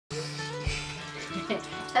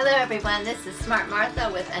Hello everyone, this is Smart Martha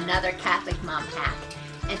with another Catholic Mom Hack.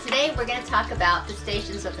 And today we're going to talk about the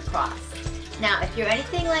Stations of the Cross. Now, if you're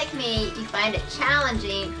anything like me, you find it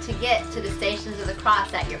challenging to get to the Stations of the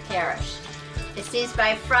Cross at your parish. It seems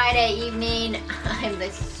by Friday evening, I'm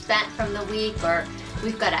spent from the week, or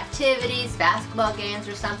we've got activities, basketball games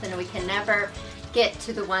or something, and we can never get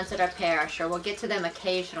to the ones at our parish, or we'll get to them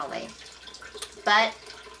occasionally. But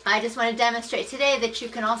I just want to demonstrate today that you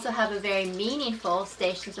can also have a very meaningful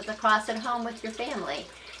Stations of the Cross at home with your family.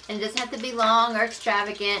 And it doesn't have to be long or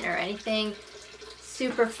extravagant or anything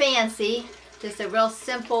super fancy. Just a real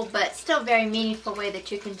simple but still very meaningful way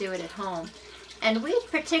that you can do it at home. And we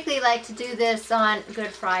particularly like to do this on Good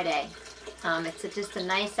Friday. It's just a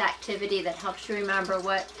nice activity that helps you remember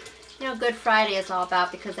what Good Friday is all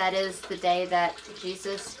about, because that is the day that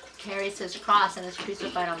Jesus carries his cross and is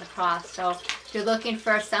crucified on the cross. So if you're looking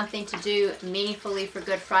for something to do meaningfully for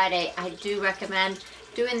Good Friday, I do recommend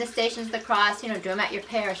doing the Stations of the Cross. Do them at your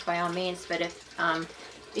parish by all means, but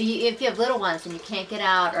if you have little ones and you can't get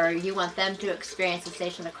out, or you want them to experience the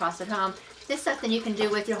Station of the Cross at home, this is something you can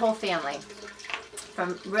do with your whole family,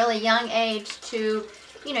 from really young age to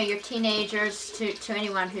your teenagers to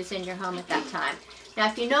anyone who's in your home at that time. Now,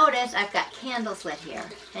 if you notice, I've got candles lit here,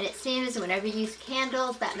 and it seems whenever you use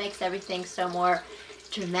candles, that makes everything so more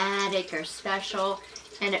dramatic or special,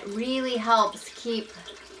 and it really helps keep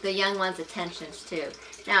the young ones' attentions too.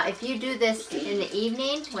 Now, if you do this in the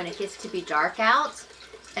evening when it gets to be dark out,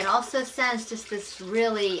 it also sends just this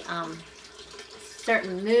really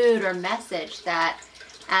certain mood or message that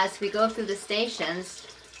as we go through the stations,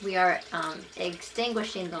 we are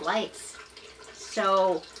extinguishing the lights.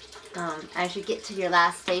 So as you get to your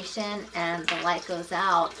last station and the light goes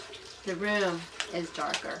out, the room is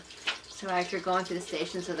darker. So as you're going through the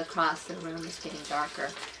Stations of the Cross, the room is getting darker.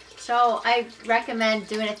 So I recommend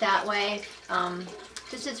doing it that way.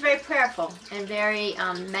 It's very prayerful and very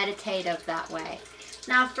meditative that way.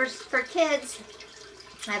 Now for kids,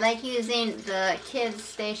 I like using the kids'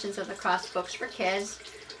 Stations of the Cross books for kids.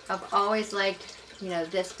 I've always liked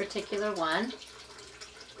this particular one.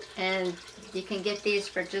 And you can get these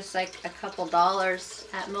for just like a couple dollars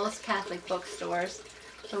at most Catholic bookstores.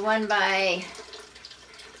 The one by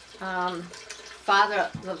Father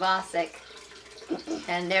Lavasic,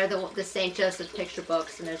 and they're the St. Joseph picture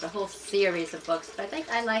books, and there's a whole series of books, but I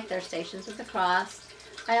think I like their Stations of the Cross.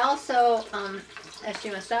 I also,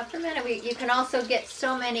 actually, want to stop for a minute, you can also get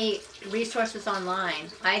so many resources online.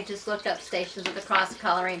 I just looked up Stations of the Cross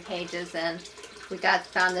coloring pages, and we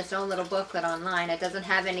found this own little booklet online. It doesn't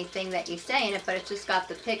have anything that you say in it, but it's just got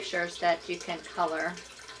the pictures that you can color.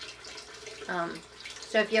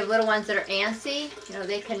 So if you have little ones that are antsy,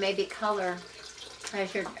 they can maybe color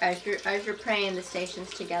as you're praying the stations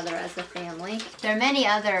together as a family. There are many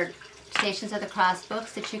other Stations of the Cross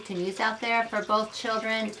books that you can use out there for both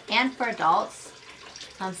children and for adults.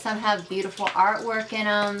 Some have beautiful artwork in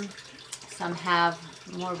them. Some have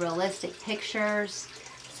more realistic pictures.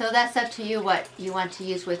 So that's up to you what you want to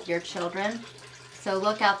use with your children. So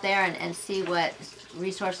look out there and see what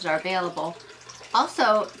resources are available.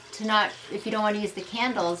 Also, if you don't want to use the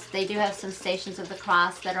candles, they do have some Stations of the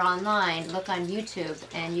Cross that are online. Look on YouTube,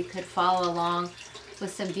 and you could follow along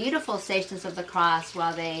with some beautiful Stations of the Cross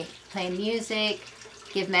while they play music,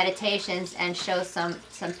 give meditations, and show some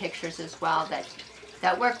pictures as well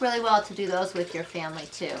that work really well to do those with your family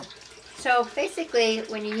too. So basically,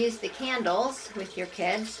 when you use the candles with your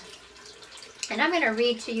kids, and I'm going to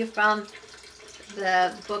read to you from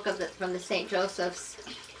the book from the St. Joseph's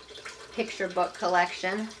picture book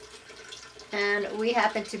collection, and we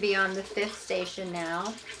happen to be on the 5th station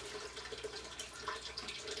now.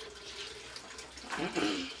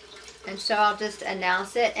 And so I'll just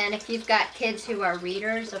announce it, and if you've got kids who are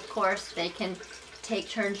readers, of course, they can take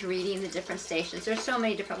turns reading the different stations. There's so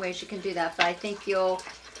many different ways you can do that, but I think you'll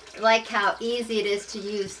like how easy it is to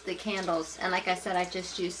use the candles. And like I said, I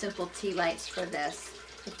just use simple tea lights for this.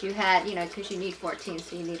 If you had, because you need 14,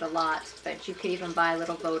 so you need a lot, but you could even buy a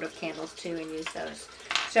little votive candles too and use those.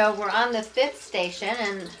 So we're on the 5th station,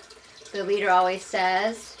 and the leader always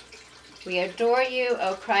says, "We adore you,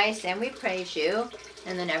 O Christ, and we praise you."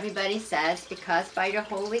 And then everybody says, "Because by your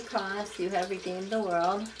holy cross you have redeemed the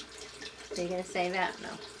world." Are you going to say that? No.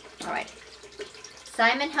 All right.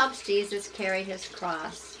 Simon helps Jesus carry his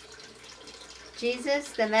cross. Jesus,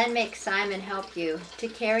 the men make Simon help you to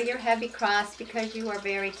carry your heavy cross because you are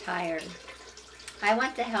very tired. I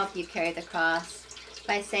want to help you carry the cross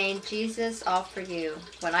by saying, "Jesus, all for you,"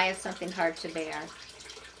 when I have something hard to bear.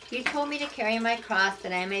 You told me to carry my cross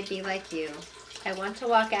that I may be like you. I want to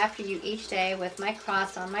walk after you each day with my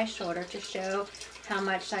cross on my shoulder to show how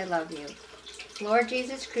much I love you. Lord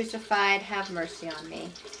Jesus crucified, have mercy on me.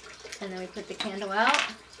 And then we put the candle out.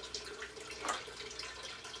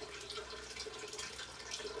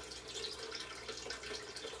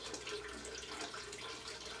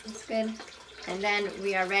 That's good. And then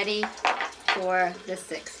we are ready for the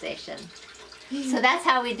sixth station. So that's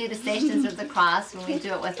how we do the Stations of the Cross when we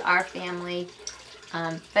do it with our family.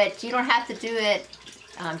 But you don't have to do it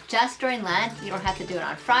just during Lent. You don't have to do it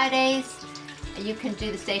on Fridays. You can do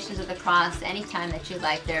the Stations of the Cross anytime that you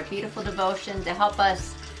like. They're a beautiful devotion to help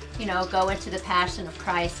us, you know, go into the Passion of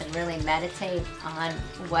Christ and really meditate on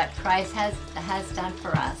what Christ has done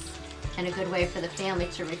for us. And a good way for the family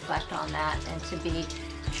to reflect on that and to be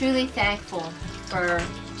truly thankful for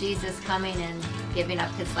Jesus coming and giving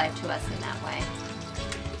up his life to us in that way.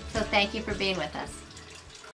 So thank you for being with us.